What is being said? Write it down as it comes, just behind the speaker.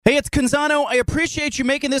Hey, it's Canzano. I appreciate you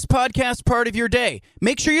making this podcast part of your day.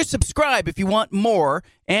 Make sure you subscribe if you want more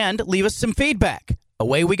and leave us some feedback.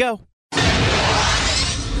 Away we go.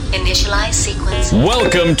 Initialize sequence.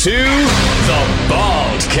 Welcome to The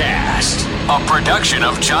Baldcast, a production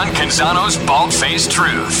of John Canzano's Bald-Faced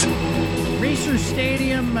Truth. Reser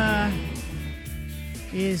Stadium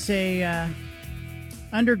is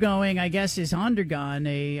undergone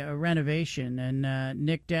a renovation, and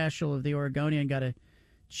Nick Daschel of the Oregonian got a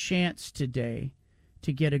chance today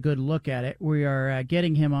to get a good look at it. We are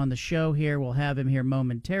getting him on the show here. We'll have him here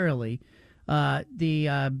momentarily.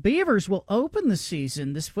 The Beavers will open the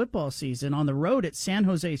season, this football season, on the road at San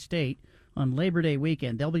Jose State on Labor Day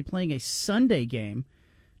weekend. They'll be playing a Sunday game.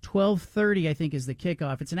 12:30, I think, is the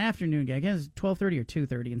kickoff. It's an afternoon game. I guess it's 12:30 or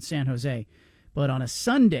 2:30 in San Jose. But on a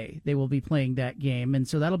Sunday, they will be playing that game. And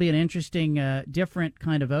so that'll be an interesting, different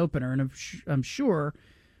kind of opener. And I'm sure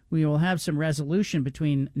we will have some resolution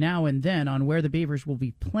between now and then on where the Beavers will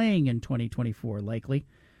be playing in 2024, likely.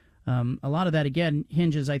 A lot of that, again,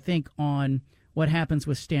 hinges, I think, on what happens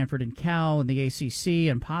with Stanford and Cal and the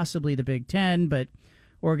ACC and possibly the Big Ten, but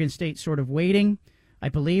Oregon State sort of waiting. I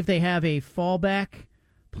believe they have a fallback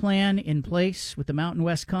plan in place with the Mountain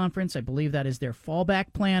West Conference. I believe that is their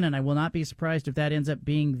fallback plan, and I will not be surprised if that ends up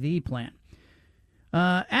being the plan.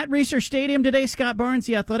 At Reser Stadium today, Scott Barnes,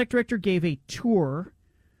 the athletic director, gave a tour.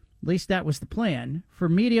 At least that was the plan, for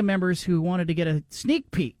media members who wanted to get a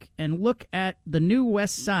sneak peek and look at the new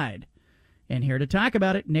West Side. And here to talk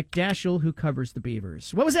about it, Nick Daschel, who covers the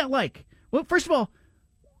Beavers. What was that like? Well, first of all,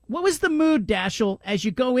 what was the mood, Daschel, as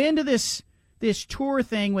you go into this tour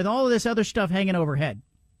thing with all of this other stuff hanging overhead?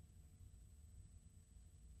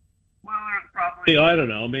 Well, there's probably, I don't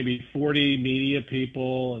know, maybe 40 media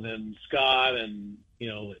people, and then Scott and,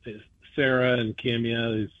 Sarah and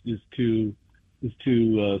Kimya, these two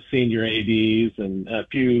senior ADs, and a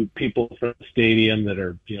few people from the stadium that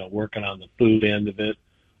are, working on the food end of it.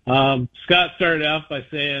 Scott started out by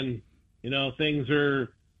saying, things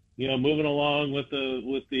are, moving along with the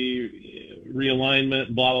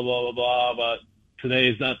realignment, blah, blah, blah, blah, blah, but today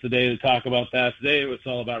is not the day to talk about that. Today it's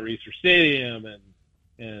all about Reser Stadium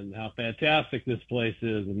and how fantastic this place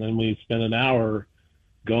is. And then we spent an hour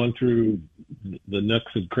going through the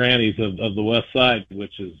nooks and crannies of the West Side,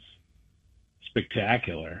 which is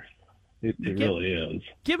spectacular. It really is.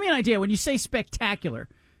 Give me an idea. When you say spectacular,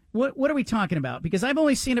 what are we talking about? Because I've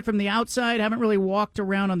only seen it from the outside. I haven't really walked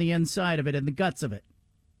around on the inside of it and the guts of it.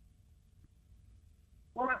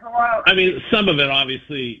 Well, it's a lot. I mean, some of it,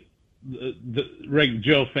 obviously, the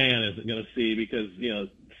Joe fan isn't going to see because,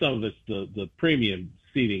 some of it's the premium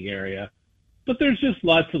seating area. But there's just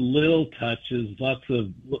lots of little touches, lots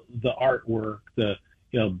of the artwork, the,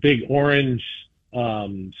 big orange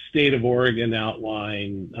state of Oregon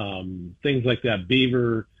outline, things like that.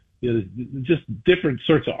 Beaver, just different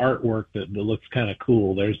sorts of artwork that looks kind of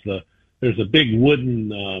cool. There's a big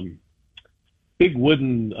wooden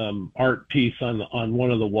art piece on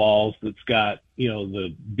one of the walls that's got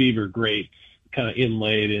the beaver grapes kind of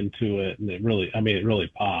inlaid into it, and it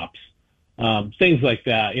really pops. Things like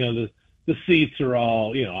that. The seats are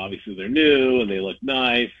all obviously they're new and they look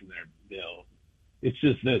nice, and they're it's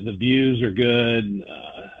just that the views are good.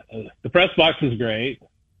 The press box is great.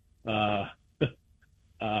 It's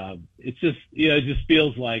just, it just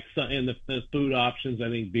feels like in the food options, I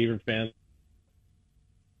think Beaver fans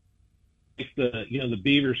like the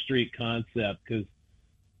Beaver Street concept, because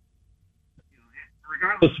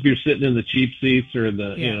regardless if you're sitting in the cheap seats or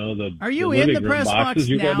the Are you the in the press box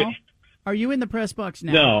now? Are you in the press box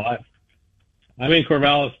now? No, I'm in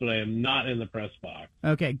Corvallis, but I am not in the press box.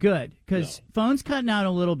 Okay, good, because phone's cutting out a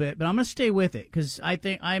little bit, but I'm going to stay with it because I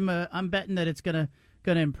think I'm betting that it's gonna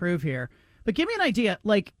improve here. But give me an idea,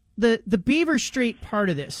 like the Beaver Street part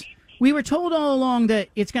of this. We were told all along that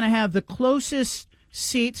it's going to have the closest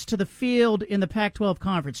seats to the field in the Pac-12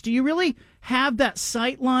 conference. Do you really have that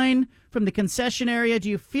sight line from the concession area? Do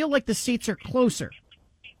you feel like the seats are closer?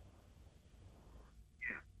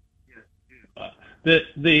 The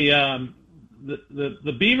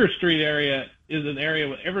Beaver Street area is an area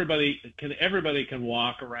where everybody can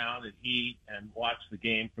walk around and eat and watch the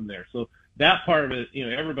game from there. So that part of it,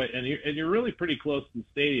 everybody, and you're really pretty close to the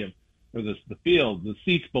stadium or the field. The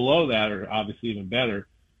seats below that are obviously even better.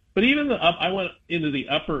 But even I went into the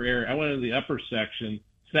upper area. I went into the upper section,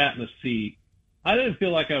 sat in a seat. I didn't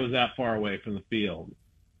feel like I was that far away from the field.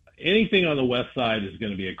 Anything on the west side is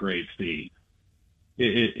going to be a great seat.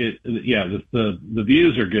 The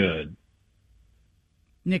views are good.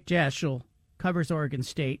 Nick Daschel covers Oregon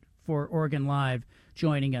State for Oregon Live,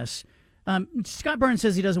 joining us. Scott Burns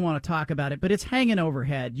says he doesn't want to talk about it, but it's hanging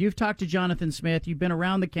overhead. You've talked to Jonathan Smith. You've been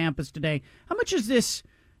around the campus today. How much is this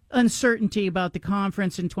uncertainty about the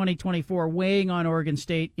conference in 2024 weighing on Oregon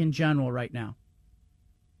State in general right now?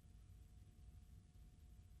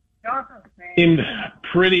 Seemed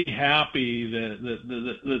pretty happy that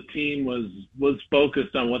the team was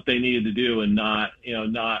focused on what they needed to do and not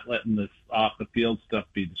letting this off the field stuff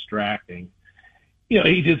be distracting.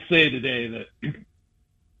 He did say today that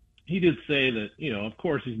of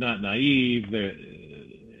course he's not naive.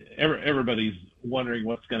 Everybody's wondering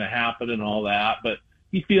what's going to happen and all that, but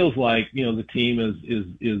he feels like the team is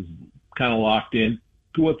kind of locked in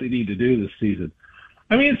to what they need to do this season.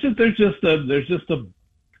 I mean, it's just there's just a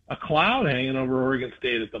cloud hanging over Oregon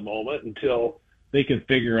State at the moment until they can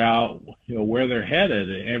figure out where they're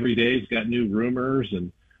headed. Every day's got new rumors,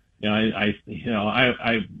 and my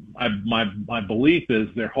belief is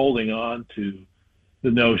they're holding on to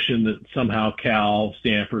the notion that somehow Cal,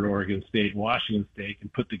 Stanford, Oregon State, and Washington State can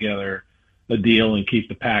put together a deal and keep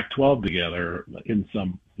the Pac-12 together in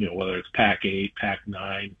some, whether it's Pac-8,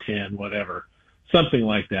 Pac-9, 10, whatever, something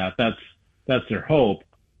like that. That's their hope.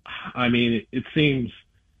 I mean, it's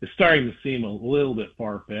starting to seem a little bit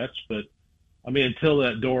far-fetched, but I mean, until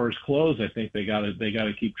that door is closed, I think they got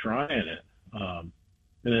to keep trying it. And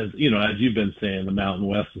as you've been saying, the Mountain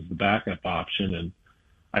West is the backup option, and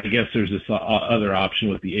I guess there's this other option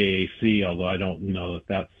with the AAC, although I don't know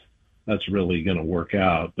that that's really going to work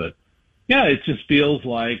out. But yeah, it just feels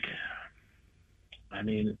like, a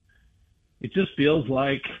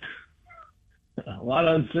lot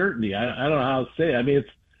of uncertainty. I don't know how to say it.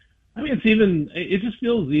 It just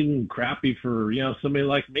feels even crappy for somebody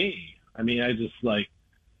like me. I mean, I just I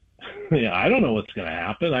don't know what's going to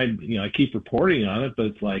happen. I keep reporting on it, but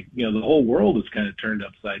it's like the whole world is kind of turned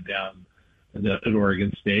upside down at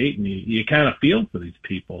Oregon State, and you kind of feel for these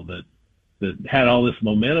people that had all this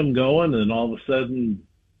momentum going, and all of a sudden,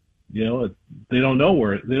 they don't know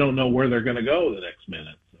where they're going to go the next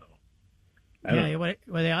minute. Yeah, what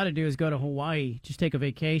they ought to do is go to Hawaii. Just take a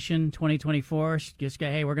vacation, 2024. Just go,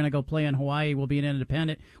 hey, we're going to go play in Hawaii. We'll be an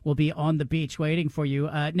independent. We'll be on the beach waiting for you.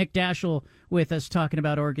 Nick Daschel with us talking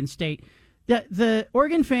about Oregon State. The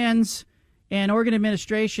Oregon fans and Oregon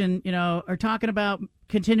administration, are talking about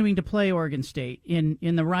continuing to play Oregon State in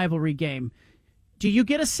the rivalry game. Do you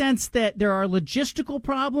get a sense that there are logistical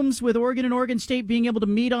problems with Oregon and Oregon State being able to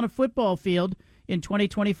meet on a football field in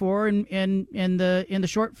 2024 and in the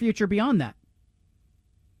short future beyond that?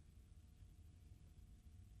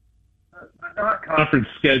 The non-conference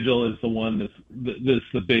schedule is the one that's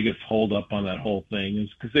the biggest holdup on that whole thing, is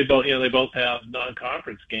because they both have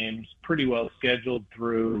non-conference games pretty well scheduled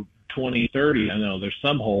through 2030. I know there's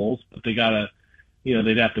some holes, but they gotta,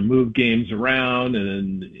 they'd have to move games around.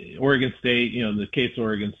 And then Oregon State, in the case of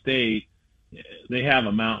Oregon State, they have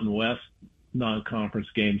a Mountain West non-conference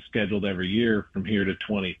game scheduled every year from here to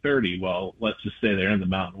 2030. Well, let's just say they're in the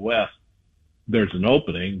Mountain West. There's an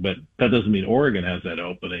opening, but that doesn't mean Oregon has that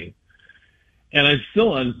opening. And I'm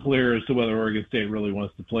still unclear as to whether Oregon State really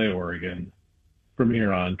wants to play Oregon from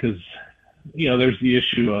here on, because, there's the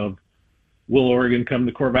issue of, will Oregon come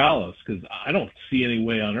to Corvallis? Because I don't see any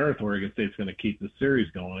way on earth Oregon State's going to keep the series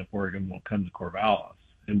going if Oregon won't come to Corvallis.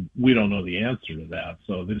 And we don't know the answer to that.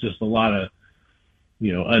 So there's just a lot of,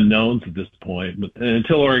 unknowns at this point. But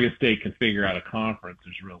until Oregon State can figure out a conference,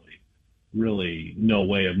 there's really no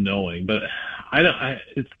way of knowing. But I've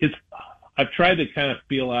tried to kind of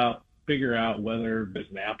figure out whether there's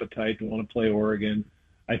an appetite to want to play Oregon.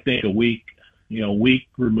 I think a week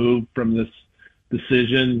removed from this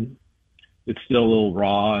decision, it's still a little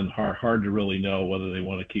raw and hard to really know whether they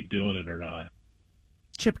want to keep doing it or not.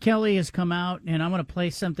 Chip Kelly has come out, and I'm going to play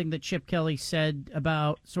something that Chip Kelly said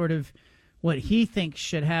about sort of what he thinks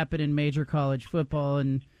should happen in major college football.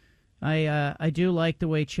 And I do like the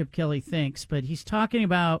way Chip Kelly thinks, but he's talking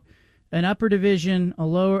about an upper division,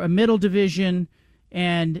 a middle division,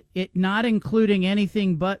 and it not including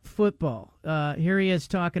anything but football. Here he is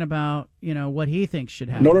talking about, what he thinks should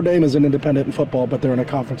happen. Notre Dame is an independent in football, but they're in a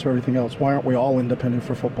conference for everything else. Why aren't we all independent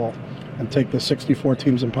for football? And take the 64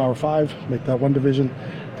 teams in Power 5, make that one division.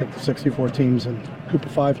 Take the 64 teams in Group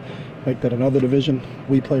of 5, make that another division.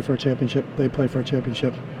 We play for a championship. They play for a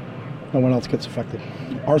championship. No one else gets affected.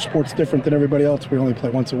 Our sport's different than everybody else. We only play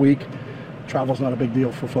once a week. Travel's not a big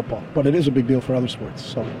deal for football, but it is a big deal for other sports.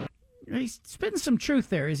 So. He's spitting some truth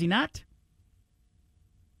there, is he not?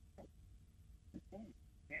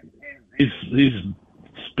 He's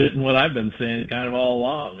spitting what I've been saying kind of all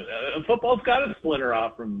along. Football's got to splinter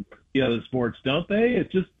off from the other sports, don't they?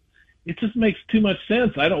 It just makes too much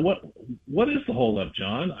sense. What is the holdup,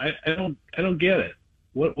 John? I don't get it.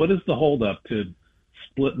 What is the holdup to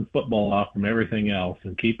splitting football off from everything else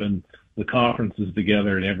and keeping the conferences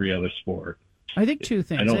together in every other sport? I think two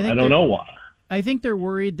things. I don't know why. I think they're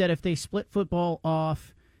worried that if they split football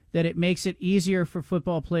off, that it makes it easier for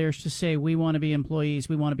football players to say, we want to be employees,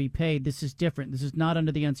 we want to be paid, this is different, this is not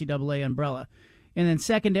under the NCAA umbrella. And then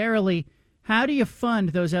secondarily, how do you fund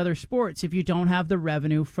those other sports if you don't have the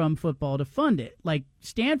revenue from football to fund it? Like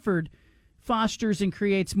Stanford fosters and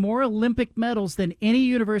creates more Olympic medals than any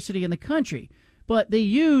university in the country, but they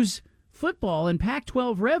use football and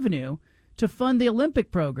Pac-12 revenue to fund the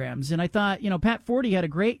Olympic programs. And I thought, Pat Forty had a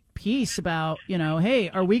great piece about, hey,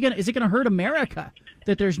 is it going to hurt America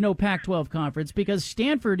that there's no Pac-12 conference? Because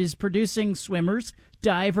Stanford is producing swimmers,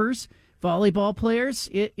 divers, volleyball players.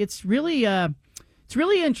 It's really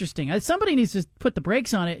interesting. Somebody needs to put the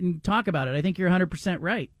brakes on it and talk about it. I think you're 100%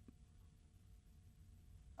 right.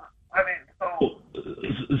 I mean,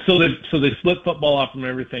 so they split football off from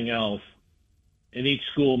everything else, and each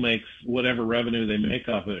school makes whatever revenue they make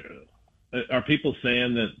off it. Are people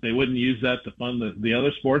saying that they wouldn't use that to fund the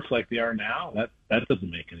other sports like they are now? That doesn't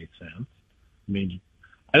make any sense. I mean,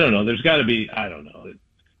 I don't know. There's got to be. I don't know.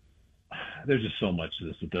 There's just so much of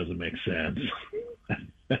this that doesn't make sense.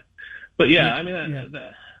 But yeah, I mean,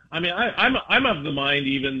 I'm of the mind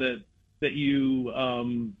even that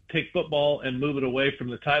you take football and move it away from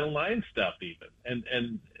the Title IX stuff even,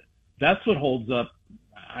 and that's what holds up.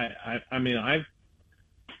 I mean,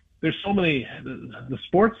 there's so many the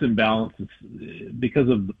sports imbalances because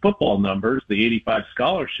of the football numbers, the 85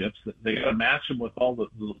 scholarships, that they got to match them with all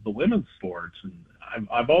the women's sports. And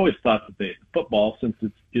I've always thought that football, since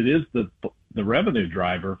it is the revenue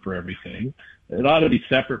driver for everything, it ought to be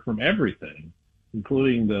separate from everything,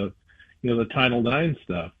 including the Title IX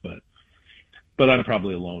stuff. But I'm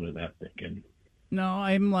probably alone in that thinking. No,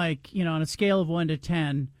 I'm like, on a scale of 1 to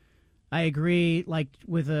 10, I agree, like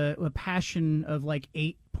with a passion of like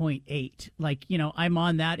 8.8. Like, I'm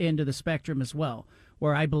on that end of the spectrum as well,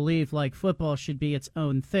 where I believe like football should be its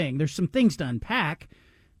own thing. There's some things to unpack,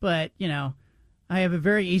 but, I have a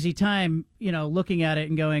very easy time, looking at it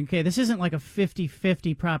and going, okay, this isn't like a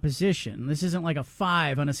 50-50 proposition. This isn't like a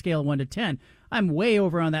 5 on a scale of 1 to 10. I'm way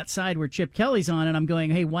over on that side where Chip Kelly's on, and I'm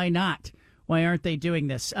going, hey, why not? Why aren't they doing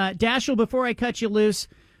this? Daschel, before I cut you loose,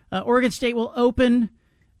 Oregon State will open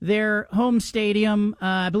their home stadium.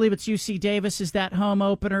 I believe it's UC Davis is that home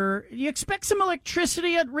opener. Do you expect some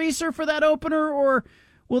electricity at Reser for that opener, or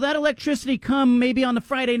will that electricity come maybe on the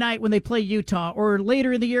Friday night when they play Utah, or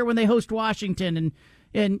later in the year when they host Washington?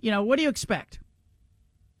 And what do you expect?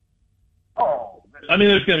 Oh, I mean,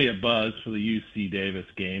 there's going to be a buzz for the UC Davis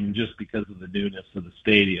game just because of the newness of the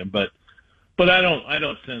stadium, but I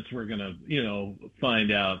don't sense we're going to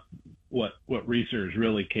find out what Reser is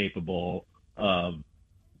really capable of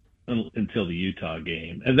until the Utah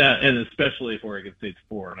game, and especially if Oregon State's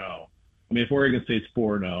 4-0. I mean, if Oregon State's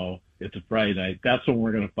 4-0, it's a Friday night. That's when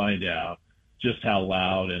we're going to find out just how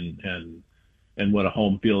loud and what a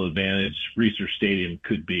home field advantage Reser Stadium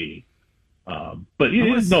could be. But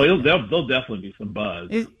there'll definitely be some buzz.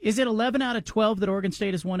 Is it 11 out of 12 that Oregon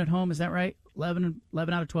State has won at home? Is that right? 11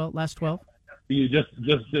 out of 12, last 12. Just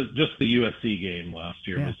the USC game last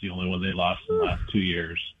year was the only one they lost in the last 2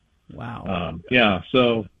 years. Wow.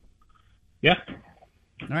 So. Yeah.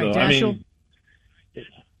 All right, Daschel.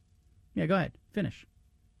 Yeah, go ahead. Finish.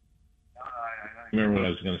 I remember what I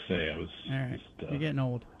was going to say. I was. All right. You're getting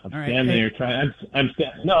old. I'm standing here trying. I'm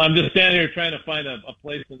just standing here trying to find a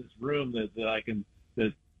place in this room that I can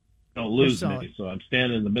that don't lose me. So I'm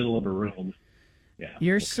standing in the middle of a room. Yeah.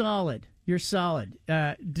 You're solid. You're solid.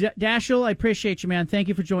 Daschel, I appreciate you, man. Thank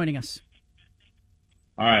you for joining us.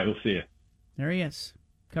 All right, we'll see you. There he is.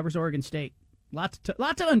 Covers Oregon State. Lot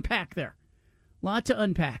to unpack there. Lot to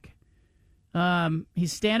unpack.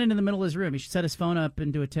 He's standing in the middle of his room. He should set his phone up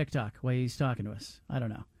and do a TikTok while he's talking to us. I don't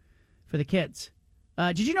know. For the kids.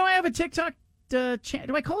 Did you know I have a TikTok channel?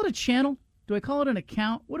 Do I call it a channel? Do I call it an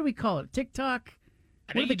account? What do we call it? TikTok?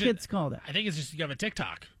 What do the kids call that? I think it's just you have a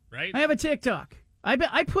TikTok, right? I have a TikTok. I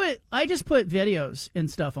just put videos and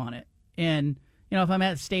stuff on it. And, if I'm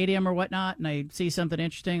at a stadium or whatnot and I see something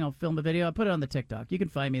interesting, I'll film a video. I'll put it on the TikTok. You can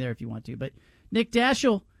find me there if you want to. But Nick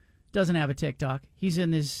Daschel doesn't have a TikTok. He's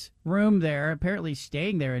in this room there, apparently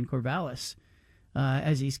staying there in Corvallis,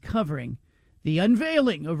 as he's covering the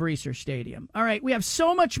unveiling of Reser Stadium. All right, we have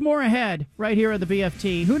so much more ahead right here on the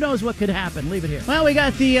BFT. Who knows what could happen? Leave it here. Well, we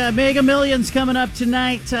got the Mega Millions coming up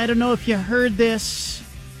tonight. I don't know if you heard this.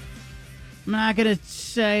 I'm not going to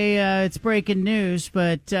say it's breaking news,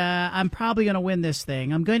 but I'm probably going to win this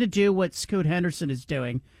thing. I'm going to do what Scoot Henderson is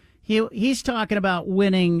doing. He's talking about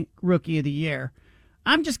winning Rookie of the Year.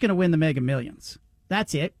 I'm just going to win the Mega Millions.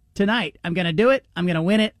 That's it. Tonight, I'm going to do it. I'm going to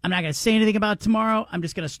win it. I'm not going to say anything about tomorrow. I'm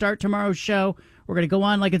just going to start tomorrow's show. We're going to go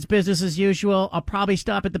on like it's business as usual. I'll probably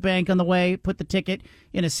stop at the bank on the way, put the ticket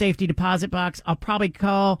in a safety deposit box. I'll probably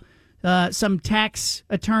call some tax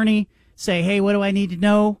attorney, say, hey, what do I need to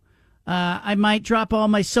know? I might drop all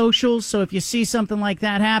my socials, so if you see something like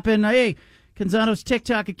that happen, hey, Canzano's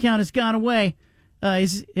TikTok account has gone away.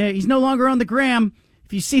 He's no longer on the gram.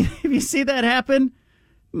 If you see that happen,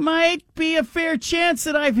 might be a fair chance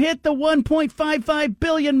that I've hit the 1.55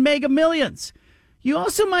 billion mega millions. You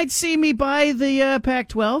also might see me buy the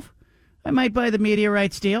Pac-12. I might buy the media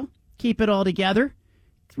rights deal, keep it all together,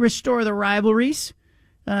 restore the rivalries,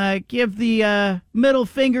 give the middle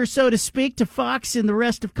finger, so to speak, to Fox and the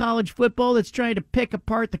rest of college football that's trying to pick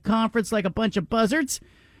apart the conference like a bunch of buzzards.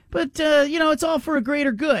 But, it's all for a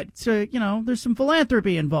greater good. So, there's some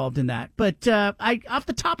philanthropy involved in that. But off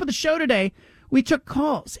the top of the show today, we took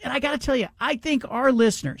calls. And I got to tell you, I think our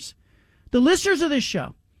listeners, the listeners of this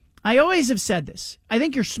show, I always have said this. I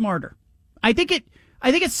think you're smarter. I think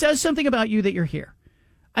it says something about you that you're here.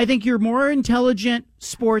 I think you're more intelligent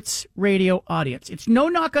sports radio audience. It's no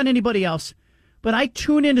knock on anybody else, but I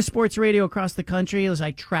tune into sports radio across the country as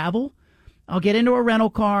I travel. I'll get into a rental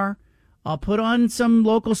car. I'll put on some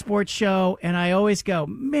local sports show, and I always go,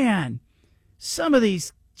 man, some of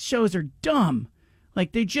these shows are dumb.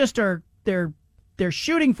 Like they just are, they're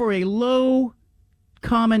shooting for a low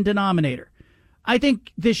common denominator. I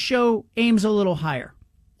think this show aims a little higher.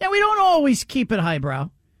 Yeah, we don't always keep it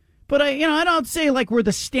highbrow, but I don't say like we're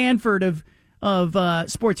the Stanford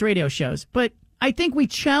of sports radio shows, but I think we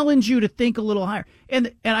challenge you to think a little higher.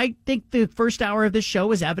 And I think the first hour of this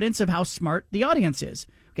show is evidence of how smart the audience is.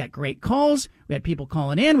 We got great calls. We had people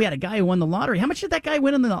calling in. We had a guy who won the lottery. How much did that guy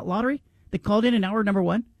win in the lottery that called in hour number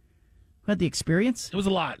one? Who had the experience? It was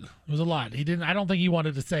a lot. He didn't. I don't think he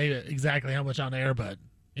wanted to say exactly how much on air, but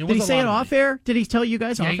it was. Did he say it off air? Did he tell you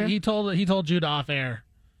guys off air? He told Judah off air.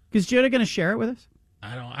 Is Judah going to share it with us?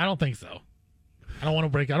 I don't think so. I don't want to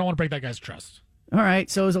break that guy's trust. All right,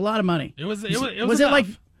 so it was a lot of money. Was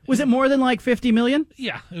it more than like 50 million?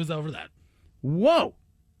 Yeah, it was over that. Whoa.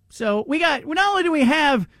 So not only do we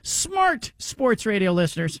have smart sports radio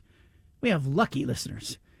listeners, we have lucky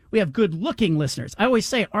listeners. We have good-looking listeners. I always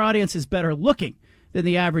say our audience is better looking than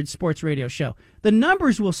the average sports radio show. The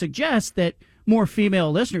numbers will suggest that more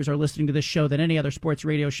female listeners are listening to this show than any other sports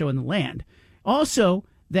radio show in the land. Also,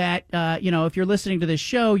 that, if you're listening to this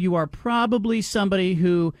show, you are probably somebody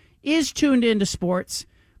who is tuned into sports,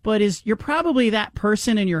 but you're probably that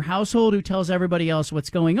person in your household who tells everybody else what's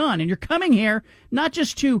going on. And you're coming here not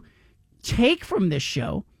just to take from this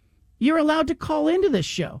show, you're allowed to call into this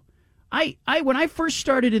show. When I first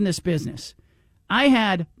started in this business, I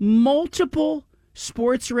had multiple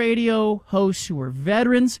sports radio hosts who were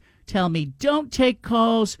veterans tell me, don't take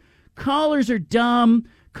calls. Callers are dumb.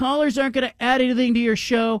 Callers aren't going to add anything to your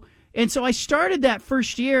show. And so I started that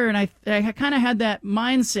first year, and I kind of had that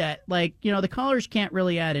mindset, like, the callers can't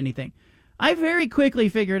really add anything. I very quickly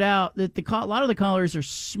figured out that a lot of the callers are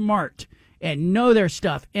smart and know their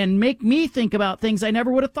stuff and make me think about things I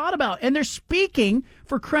never would have thought about. And they're speaking,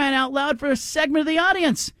 for crying out loud, for a segment of the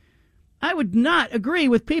audience. I would not agree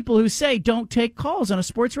with people who say don't take calls on a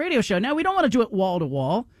sports radio show. Now, we don't want to do it wall to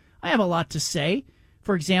wall. I have a lot to say.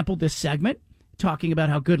 For example, this segment, talking about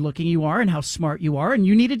how good-looking you are and how smart you are, and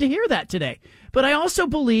you needed to hear that today. But I also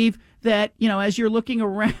believe that, as you're looking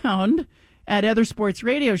around at other sports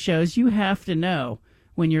radio shows, you have to know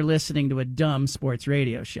when you're listening to a dumb sports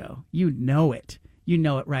radio show. You know it. You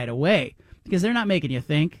know it right away because they're not making you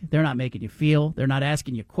think. They're not making you feel. They're not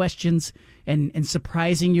asking you questions and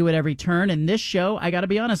surprising you at every turn. And this show, I got to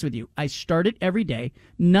be honest with you, I start it every day.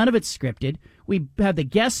 None of it's scripted. We have the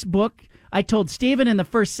guest book. I told Steven in the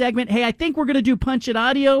first segment, hey, I think we're going to do Punch It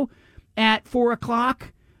Audio at 4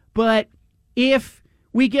 o'clock. But if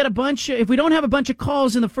we don't have a bunch of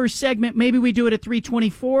calls in the first segment, maybe we do it at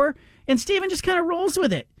 3:24. And Steven just kind of rolls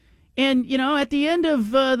with it. And, at the end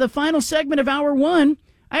of the final segment of hour one,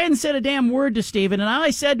 I hadn't said a damn word to Steven. And all I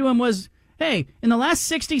said to him was, hey, in the last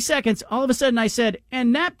 60 seconds, all of a sudden I said,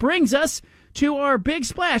 and that brings us to our big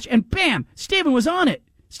splash. And bam, Steven was on it.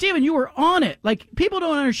 Steven, you were on it. Like, people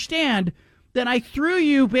don't understand that I threw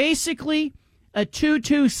you basically a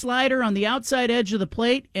 2-2 slider on the outside edge of the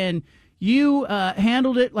plate, and you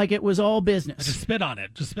handled it like it was all business. I just spit on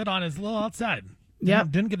it. Just spit on his little outside. Yeah,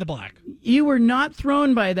 didn't get the black. You were not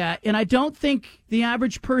thrown by that, and I don't think the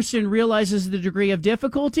average person realizes the degree of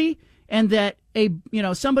difficulty, and that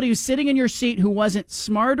somebody who's sitting in your seat who wasn't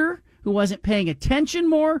smarter, who wasn't paying attention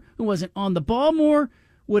more, who wasn't on the ball more,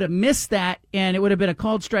 would have missed that, and it would have been a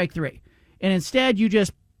called strike 3. And instead, you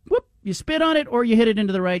just you spit on it or you hit it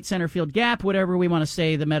into the right center field gap, whatever we want to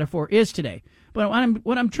say the metaphor is today. But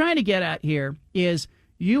what I'm trying to get at here is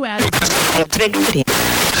you added.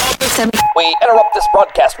 We interrupt this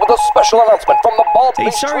broadcast with a special announcement from the Bald Hey,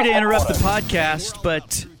 Faced sorry to Truth interrupt the Headquarters. podcast,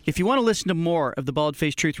 but if you want to listen to more of the Bald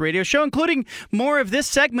Faced Truth Radio Show, including more of this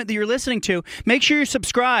segment that you're listening to, make sure you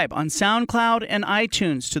subscribe on SoundCloud and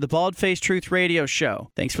iTunes to the Bald Faced Truth Radio Show.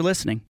 Thanks for listening.